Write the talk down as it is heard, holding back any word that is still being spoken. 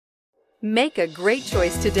Make a great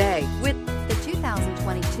choice today with the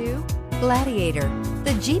 2022 Gladiator.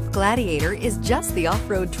 The Jeep Gladiator is just the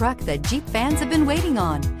off-road truck that Jeep fans have been waiting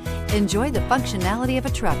on. Enjoy the functionality of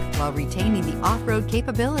a truck while retaining the off-road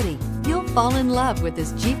capability. You'll fall in love with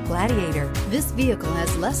this Jeep Gladiator. This vehicle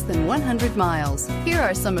has less than 100 miles. Here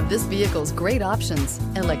are some of this vehicle's great options: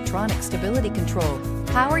 electronic stability control,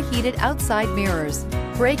 power heated outside mirrors,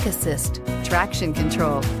 brake assist, traction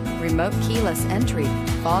control, remote keyless entry,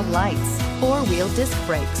 fog lights, four-wheel disc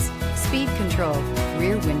brakes, speed control,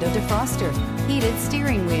 rear window defroster, heated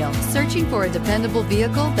steering wheel. Searching for a dependable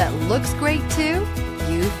vehicle that looks great too?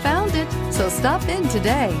 You found it, so stop in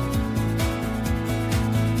today.